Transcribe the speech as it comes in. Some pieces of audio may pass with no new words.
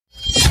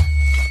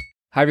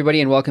Hi,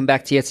 everybody, and welcome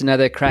back to yet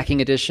another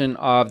cracking edition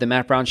of the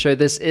Matt Brown Show.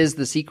 This is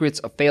the Secrets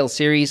of Fail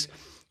series,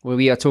 where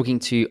we are talking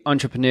to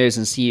entrepreneurs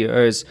and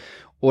CEOs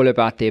all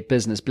about their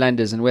business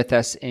blunders. And with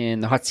us in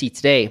the hot seat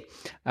today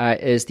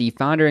is the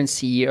founder and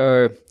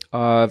CEO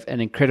of an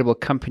incredible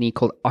company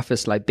called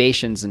Office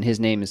Libations, and his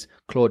name is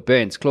Claude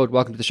Burns. Claude,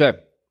 welcome to the show.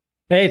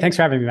 Hey, thanks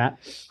for having me, Matt.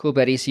 Cool,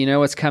 buddy. So you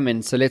know what's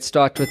coming. So let's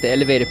start with the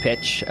elevator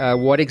pitch.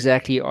 What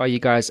exactly are you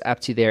guys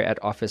up to there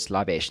at Office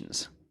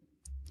Libations?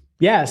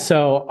 Yeah,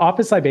 so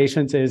Office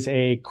Libations is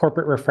a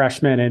corporate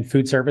refreshment and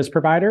food service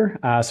provider.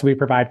 So we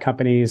provide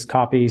companies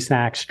coffee,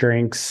 snacks,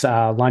 drinks,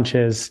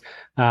 lunches,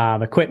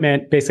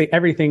 equipment, basically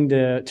everything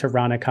to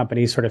run a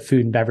company's sort of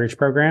food and beverage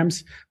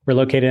programs. We're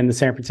located in the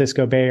San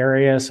Francisco Bay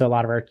Area, so a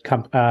lot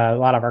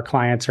of our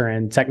clients are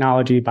in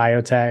technology,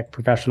 biotech,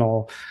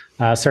 professional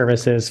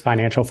services,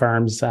 financial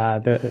firms,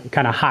 the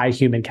kind of high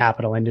human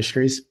capital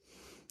industries.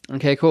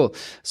 Okay, cool.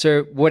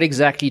 So what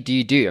exactly do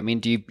you do? I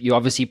mean, you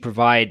obviously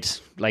provide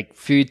like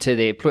food to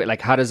the employee?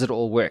 Like, how does it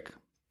all work?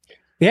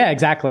 Yeah,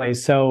 exactly.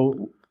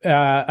 So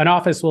an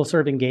office will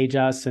sort of engage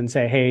us and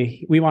say,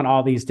 hey, we want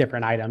all these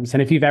different items.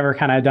 And if you've ever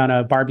kind of done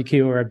a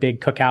barbecue or a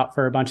big cookout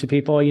for a bunch of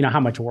people, you know how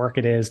much work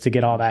it is to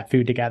get all that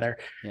food together.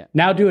 Yeah.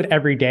 Now do it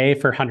every day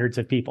for hundreds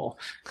of people.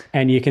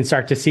 And you can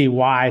start to see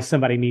why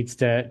somebody needs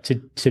to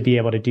be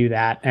able to do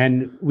that.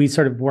 And we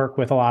sort of work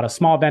with a lot of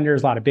small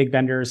vendors, a lot of big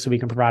vendors, so we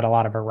can provide a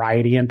lot of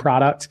variety in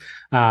product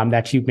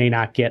that you may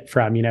not get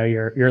from, you know,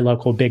 your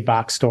local big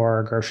box store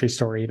or grocery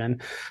store even.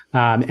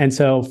 And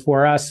so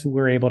for us,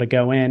 we're able to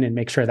go in and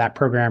make sure that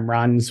program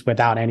runs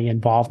without any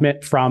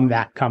involvement from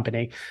that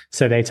company.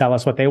 So they tell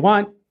us what they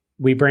want.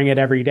 We bring it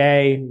every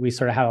day. We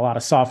sort of have a lot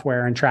of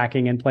software and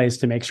tracking in place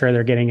to make sure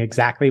they're getting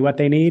exactly what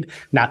they need.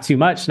 Not too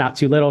much, not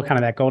too little, kind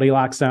of that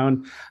Goldilocks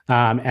zone.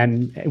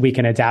 And we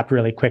can adapt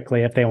really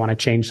quickly if they want to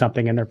change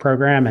something in their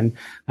program.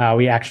 And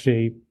we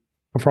actually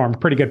perform a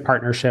pretty good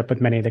partnership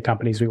with many of the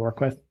companies we work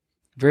with.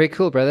 Very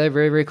cool, brother.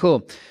 Very, very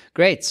cool.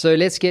 Great. So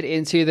let's get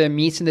into the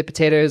meat and the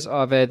potatoes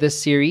of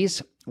this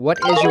series. What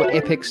is your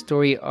epic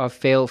story of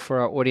fail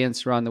for our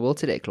audience around the world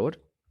today, Claude?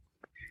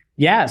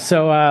 Yeah,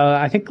 so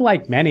I think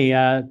like many,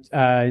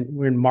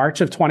 we're in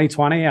March of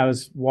 2020. I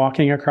was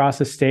walking across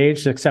the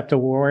stage to accept an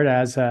award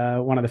as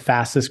one of the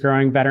fastest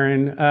growing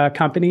veteran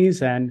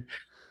companies. And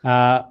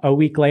a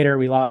week later,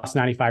 we lost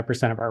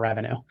 95% of our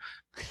revenue.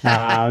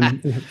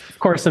 Of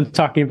course, I'm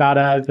talking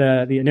about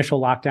the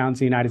initial lockdowns in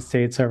the United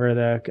States over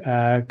the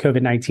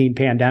COVID-19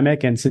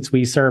 pandemic. And since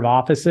we serve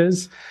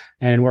offices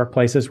and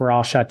workplaces were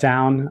all shut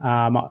down,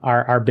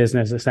 our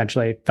business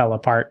essentially fell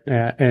apart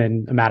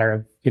in a matter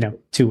of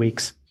 2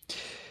 weeks.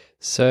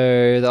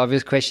 So the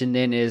obvious question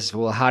then is,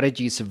 well, how did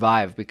you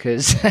survive?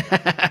 Because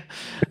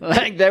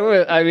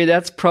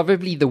that's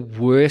probably the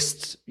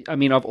worst. I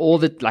mean, of all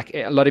the, like,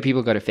 a lot of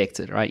people got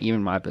affected, right?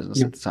 Even my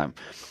business at the time.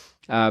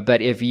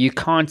 But if you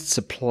can't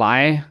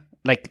supply,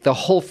 like, the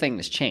whole thing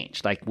has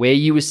changed. Like, where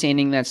you were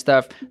sending that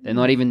stuff, they're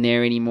not even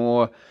there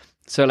anymore.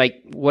 So,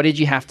 like, what did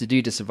you have to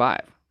do to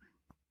survive?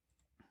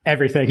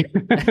 Everything.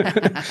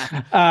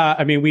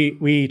 I mean,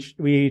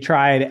 we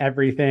tried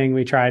everything.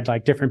 We tried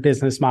like different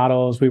business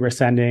models. We were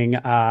sending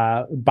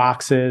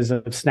boxes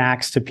of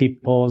snacks to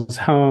people's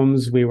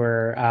homes. We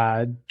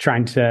were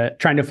trying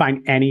to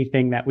find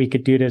anything that we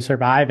could do to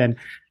survive. And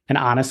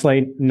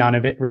honestly, none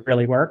of it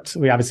really worked.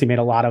 We obviously made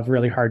a lot of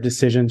really hard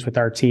decisions with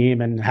our team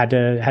and had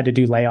to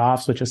do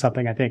layoffs, which is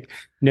something I think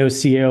no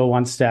CEO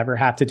wants to ever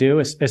have to do,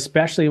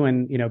 especially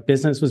when,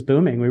 business was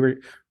booming.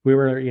 We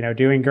were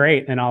doing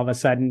great. And all of a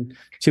sudden,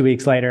 2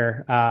 weeks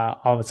later,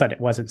 all of a sudden it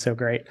wasn't so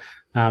great.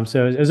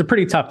 So it was a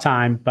pretty tough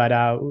time, but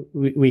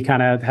we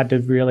kind of had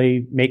to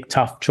really make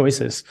tough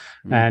choices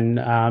and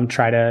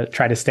try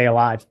to stay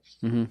alive.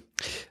 Mm-hmm.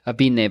 I've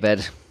been there,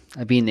 bud.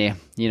 I've been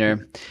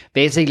there,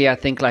 Basically, I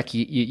think like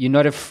you're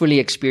not a fully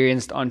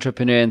experienced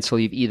entrepreneur until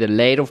you've either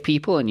laid off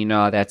people, and you know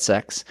how that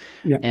sucks,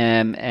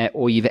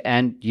 or you've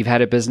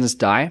had a business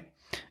die,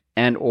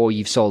 or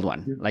you've sold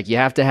one. Like, you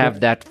have to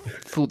have that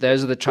full.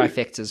 Those are the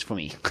trifectas for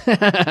me.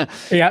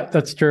 Yeah,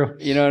 that's true.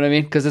 You know what I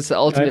mean? Because it's the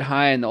ultimate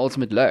high and the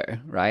ultimate low,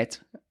 right?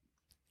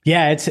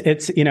 Yeah, it's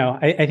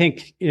I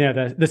think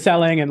the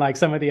selling and like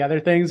some of the other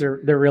things they're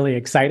really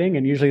exciting,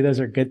 and usually those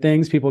are good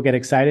things. People get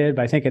excited,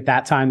 but I think at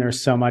that time there's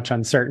so much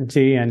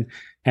uncertainty and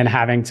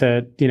having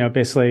to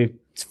basically,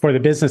 for the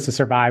business to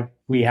survive,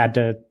 we had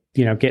to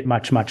get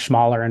much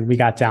smaller, and we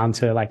got down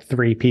to like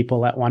 3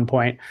 people at one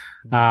point.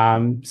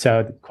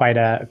 So quite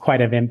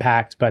an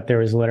impact, but there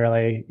was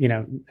literally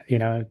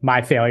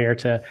my failure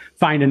to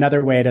find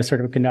another way to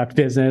sort of conduct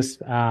business.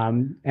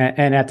 And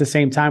at the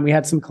same time, we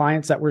had some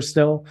clients that were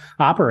still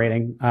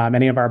operating.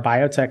 Many of our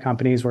biotech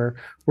companies were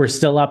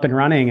still up and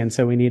running, and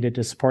so we needed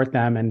to support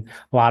them. And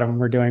a lot of them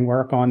were doing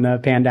work on the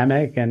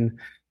pandemic, and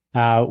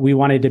we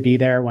wanted to be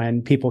there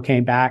when people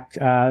came back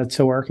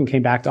to work and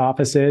came back to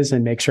offices,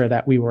 and make sure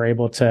that we were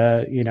able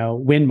to,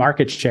 win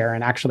market share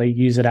and actually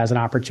use it as an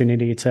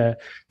opportunity to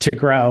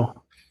grow.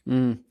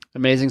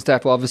 Amazing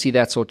stuff. Well, obviously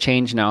that's all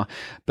changed now.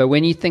 But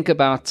when you think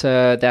about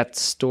that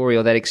story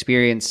or that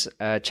experience,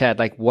 Chad,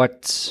 like,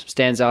 what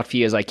stands out for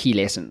you as like key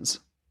lessons?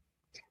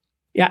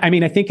 Yeah, I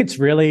mean, I think it's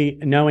really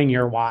knowing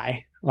your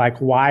why. Like,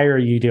 why are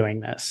you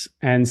doing this?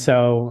 And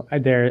so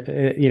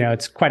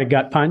it's quite a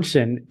gut punch.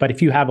 But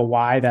if you have a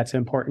why that's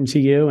important to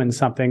you and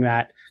something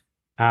that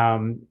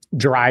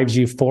drives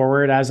you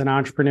forward as an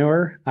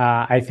entrepreneur,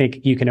 I think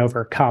you can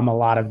overcome a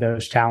lot of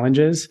those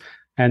challenges.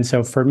 And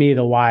so for me,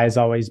 the why has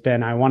always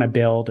been, I want to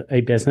build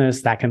a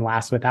business that can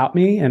last without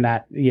me and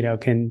that,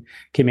 can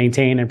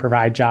maintain and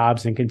provide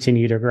jobs and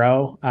continue to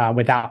grow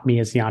without me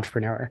as the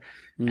entrepreneur.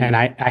 And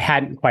I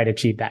hadn't quite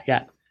achieved that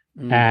yet.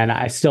 And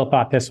I still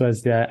thought this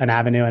was an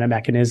avenue and a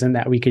mechanism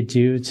that we could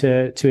do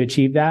to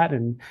achieve that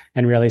and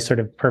really sort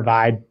of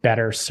provide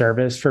better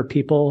service for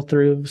people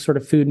through sort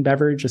of food and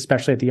beverage,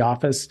 especially at the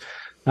office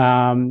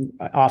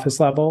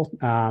level.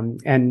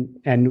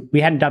 And we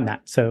hadn't done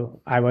that.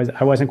 So I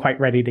wasn't quite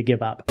ready to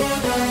give up.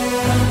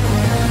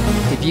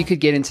 If you could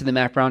get into the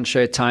Matt Brown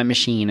Show time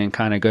machine and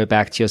kind of go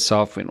back to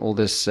yourself when all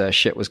this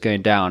shit was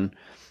going down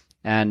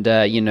and,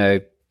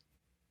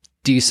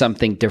 do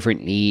something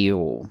differently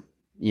or,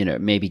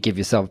 maybe give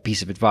yourself a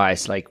piece of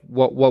advice, like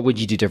what would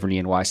you do differently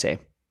and why, say?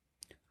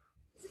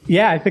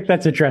 Yeah, I think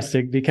that's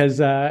interesting because,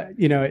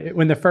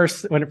 when it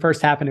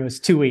first happened, it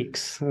was 2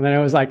 weeks and then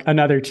it was like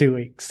another 2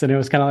 weeks and it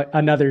was kind of like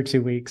another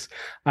 2 weeks.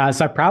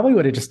 So I probably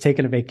would have just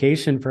taken a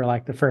vacation for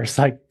like the first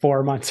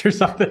 4 months or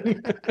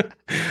something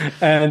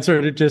and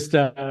sort of just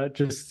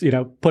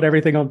put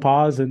everything on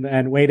pause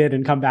and waited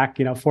and come back,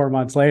 4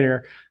 months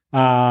later.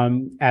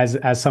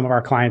 As some of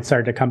our clients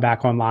started to come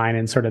back online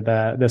in sort of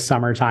the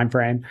summer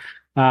timeframe.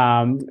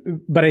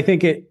 But I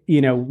think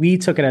we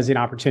took it as an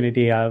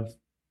opportunity of,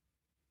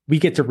 we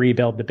get to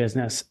rebuild the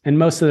business. And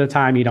most of the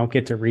time you don't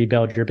get to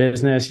rebuild your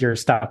business. You're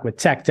stuck with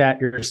tech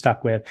debt. You're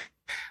stuck with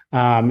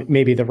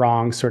maybe the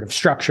wrong sort of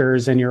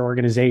structures in your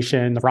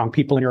organization, the wrong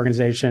people in your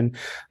organization,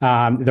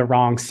 the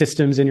wrong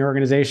systems in your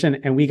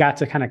organization. And we got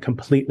to kind of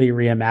completely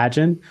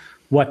reimagine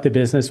what the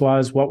business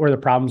was, what were the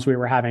problems we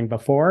were having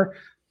before.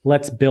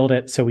 Let's build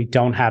it so we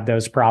don't have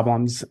those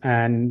problems.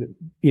 And,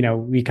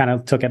 we kind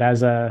of took it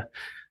as a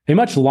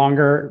much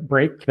longer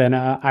break than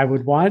I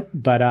would want,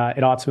 but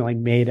it ultimately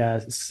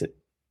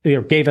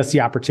gave us the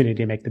opportunity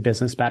to make the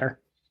business better.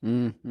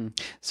 Mm-hmm.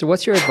 So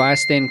what's your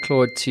advice then,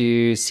 Claude,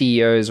 to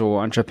CEOs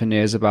or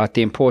entrepreneurs about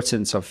the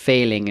importance of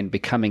failing and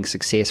becoming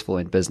successful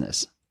in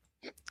business?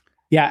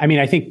 Yeah, I mean,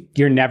 I think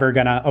you're never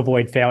going to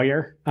avoid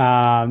failure.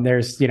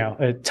 There's,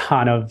 a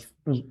ton of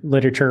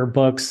literature,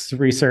 books,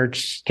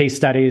 research, case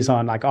studies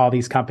on like all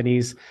these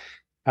companies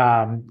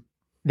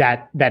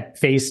that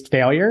faced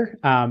failure.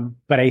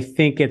 But I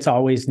think it's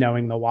always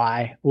knowing the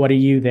why. What are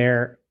you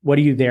there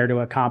to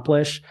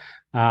accomplish?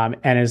 And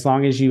as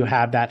long as you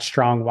have that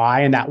strong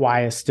why, and that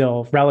why is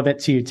still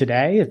relevant to you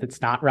today, if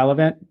it's not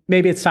relevant,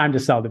 maybe it's time to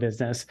sell the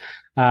business.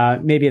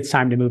 Maybe it's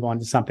time to move on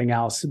to something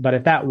else. But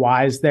if that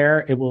why is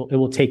there, it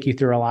will take you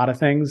through a lot of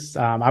things.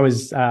 I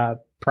was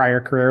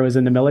prior career was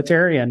in the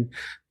military, and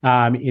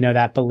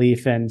that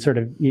belief in sort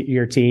of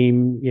your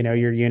team,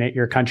 your unit,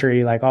 your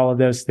country, like all of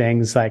those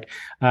things, like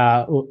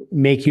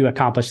make you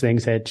accomplish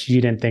things that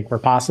you didn't think were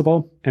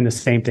possible. And the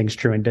same thing's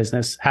true in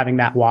business. Having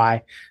that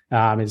why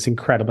is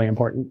incredibly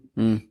important.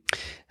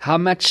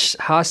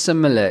 How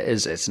similar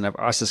is it? And I've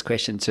asked this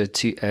question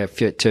to a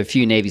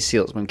few Navy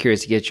SEALs, but I'm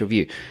curious to get your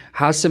view.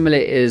 How similar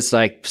is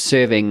like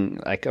serving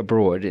like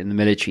abroad in the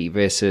military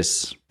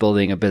versus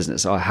building a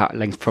business, or how,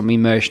 like from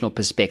emotional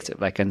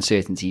perspective, like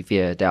uncertainty,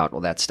 fear, doubt,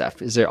 all that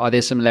stuff? Are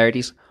there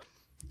similarities?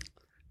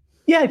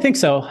 Yeah, I think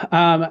so.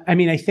 I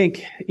mean, I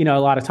think, a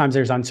lot of times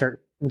there's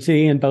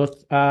uncertainty in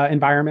both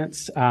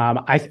environments.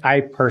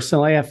 I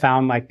personally have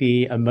found like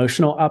the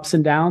emotional ups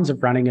and downs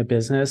of running a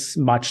business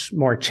much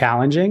more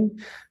challenging.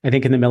 I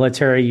think in the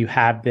military, you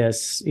have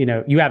this,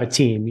 you have a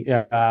team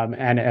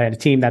and a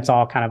team that's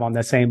all kind of on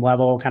the same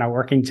level, kind of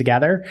working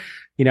together.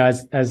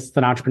 As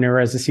an entrepreneur,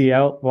 as a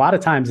CEO, a lot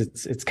of times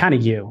it's kind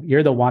of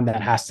you're the one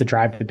that has to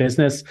drive the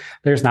business.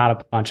 There's not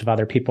a bunch of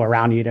other people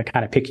around you to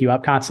kind of pick you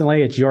up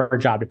constantly. It's your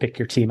job to pick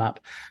your team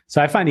up.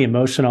 So I find the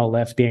emotional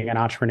lift being an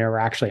entrepreneur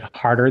actually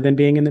harder than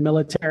being in the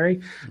military.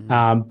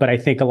 Mm-hmm. But I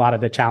think a lot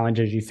of the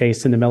challenges you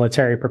face in the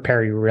military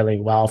prepare you really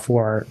well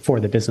for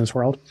the business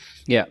world.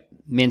 Yeah.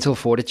 Mental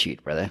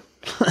fortitude, brother.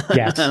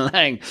 Yes.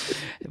 Like,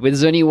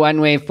 there's only one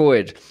way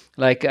forward.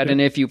 Like, I don't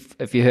know if you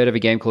heard of a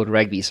game called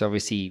rugby. So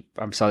obviously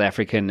I'm South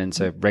African, and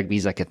so rugby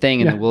is like a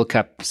thing, and the World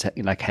Cup's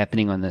like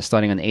happening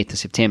starting on the 8th of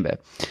September.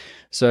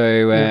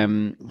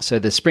 So so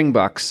the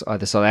Springboks are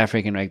the South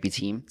African rugby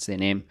team. It's their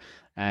name.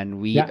 And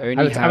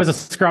I was a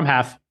scrum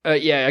half.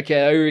 Okay.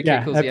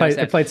 Cool.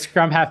 I played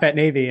scrum half at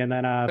Navy, and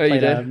then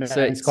played a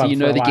men's club. So you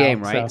know for a the while,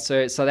 game, right?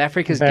 So South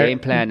Africa's game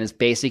plan is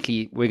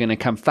basically, we're going to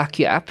come fuck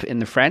you up in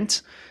the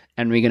front,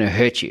 and we're going to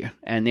hurt you,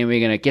 and then we're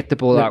going to get the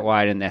ball out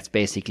wide, and that's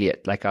basically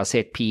it. Like our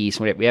set piece,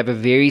 whatever. We have a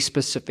very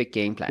specific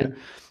game plan,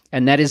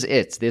 and that is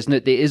it.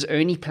 There is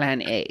only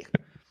plan A.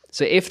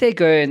 So if they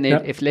go and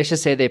if let's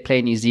just say they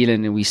play New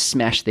Zealand and we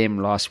smashed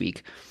them last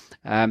week,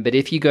 but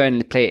if you go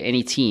and play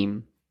any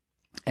team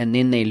and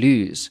then they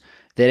lose,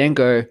 they don't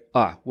go,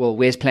 well,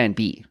 where's plan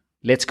B?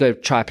 Let's go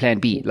try plan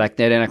B. Like,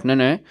 they're like,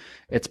 no,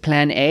 it's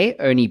plan A,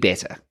 only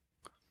better.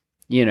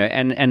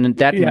 and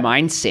that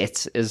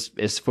mindset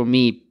is for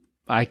me,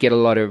 I get a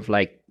lot of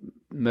like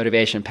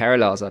motivation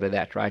parallels out of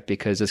that, right?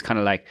 Because it's kind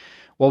of like,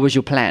 what was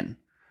your plan?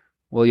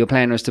 Well, your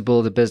plan was to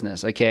build a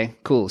business. Okay,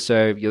 cool.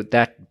 So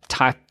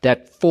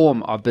that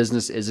form of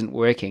business isn't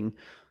working.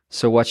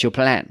 So what's your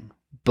plan?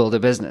 Build a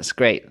business.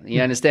 Great.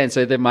 You understand?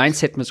 So the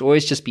mindset must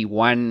always just be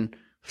one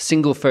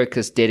single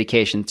focused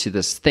dedication to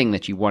this thing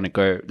that you want to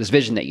go, this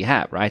vision that you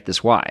have, right?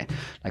 This why.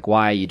 Like,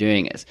 why are you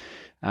doing it?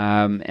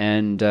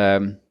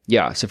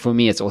 So for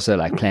me, it's also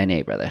like plan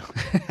A, brother.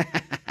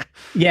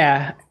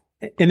 Yeah.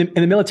 In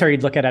the military,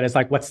 you'd look at it as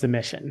like, what's the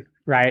mission,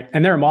 right?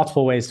 And there are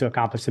multiple ways to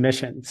accomplish the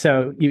mission.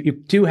 So you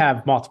do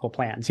have multiple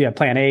plans. You have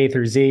plan A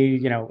through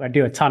Z. I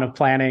do a ton of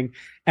planning,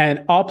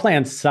 and all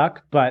plans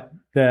suck, but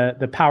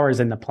the power is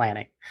in the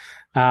planning.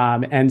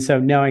 And so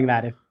knowing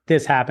that if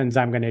this happens,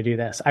 I'm going to do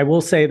this. I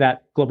will say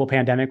that global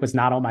pandemic was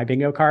not on my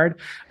bingo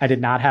card. I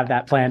did not have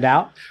that planned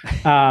out.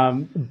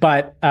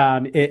 But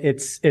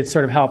it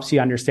sort of helps you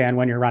understand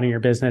when you're running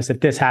your business. If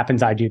this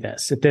happens, I do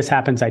this. If this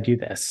happens, I do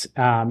this.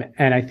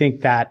 And I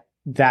think that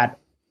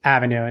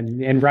avenue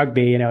and in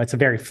rugby, it's a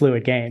very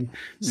fluid game.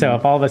 So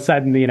if all of a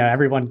sudden,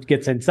 everyone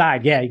gets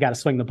inside, you got to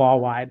swing the ball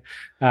wide.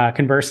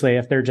 Conversely,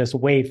 if they're just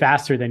way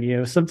faster than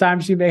you,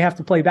 sometimes you may have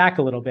to play back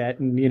a little bit,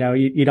 and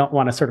you don't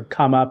want to sort of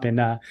come up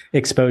and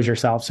expose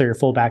yourself. So your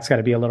fullback's got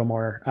to be a little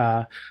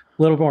more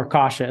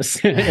cautious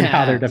in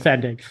how they're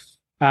defending.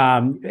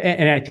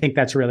 And I think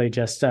that's really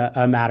just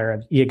a matter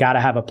of, you got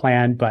to have a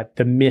plan, but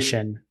the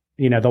mission,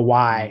 the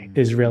why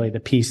is really the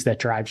piece that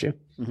drives you.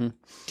 Mm-hmm.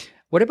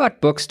 What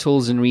about books,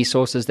 tools, and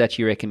resources that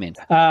you recommend?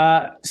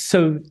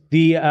 So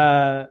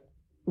the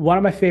one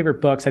of my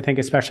favorite books, I think,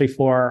 especially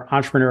for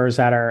entrepreneurs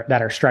that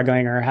are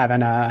struggling or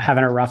having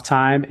a rough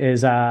time,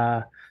 is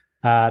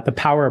The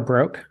Power of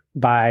Broke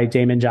by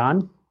Damon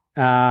John.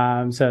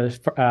 So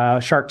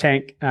Shark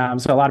Tank.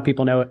 So a lot of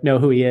people know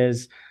who he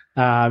is.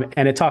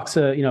 And it talks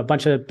to a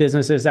bunch of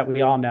businesses that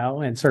we all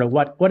know, and sort of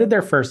what did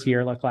their first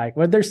year look like?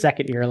 What did their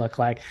second year look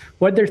like?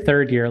 What did their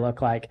third year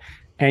look like?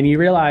 And you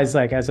realize,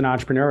 like, as an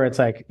entrepreneur, it's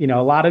like, a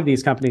lot of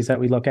these companies that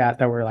we look at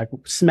that were like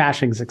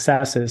smashing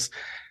successes,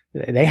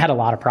 they had a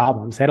lot of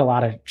problems. They had a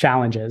lot of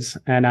challenges.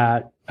 And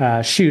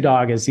Shoe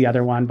Dog is the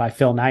other one by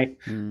Phil Knight,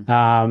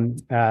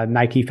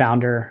 Nike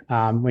founder.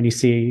 When you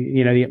see,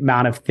 the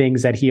amount of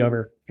things that he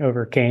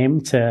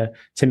overcame to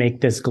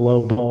make this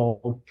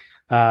global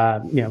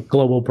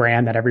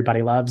brand that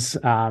everybody loves.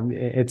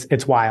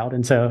 It's wild.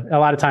 And so a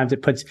lot of times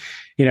it puts,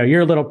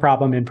 your little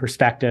problem in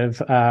perspective,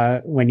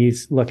 when you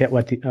look at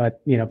what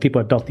people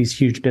have built these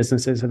huge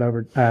businesses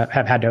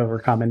have had to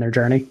overcome in their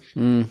journey.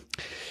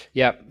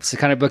 Yeah. It's the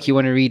kind of book you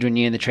want to read when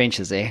you're in the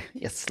trenches, eh?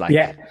 It's like,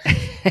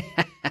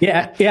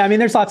 Yeah. I mean,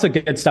 there's lots of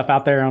good stuff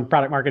out there on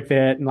product market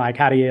fit and like,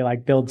 how do you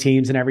like build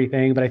teams and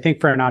everything. But I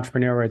think for an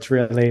entrepreneur, it's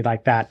really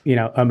like that,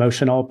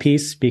 emotional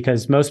piece,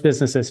 because most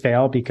businesses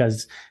fail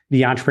because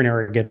the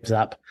entrepreneur gives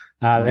up.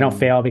 They don't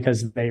fail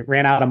because they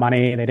ran out of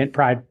money. They didn't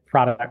find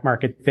product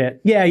market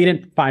fit. Yeah, you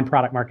didn't find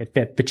product market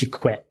fit, but you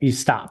quit. You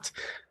stopped,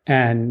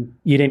 and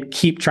you didn't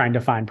keep trying to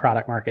find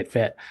product market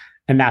fit.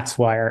 And that's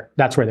where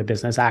the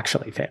business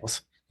actually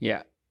fails.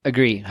 Yeah.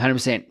 Agree,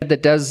 100%.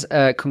 That does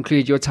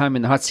conclude your time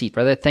in the hot seat,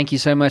 brother. Thank you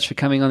so much for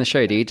coming on the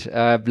show, dude.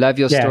 Love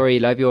your story,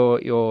 love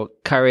your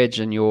courage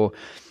and your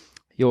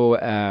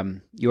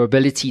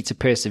ability to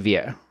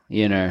persevere.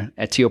 To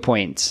your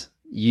point,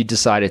 you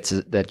decided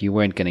that you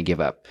weren't going to give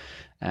up,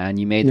 and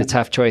you made the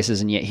tough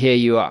choices, and yet here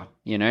you are.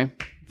 A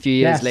few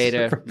years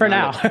later. For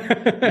now.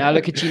 Now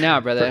look at you now,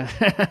 brother.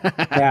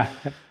 Hey,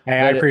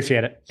 I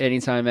appreciate it.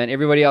 Anytime, man.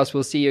 Everybody else,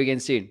 we'll see you again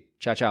soon.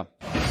 Ciao, ciao.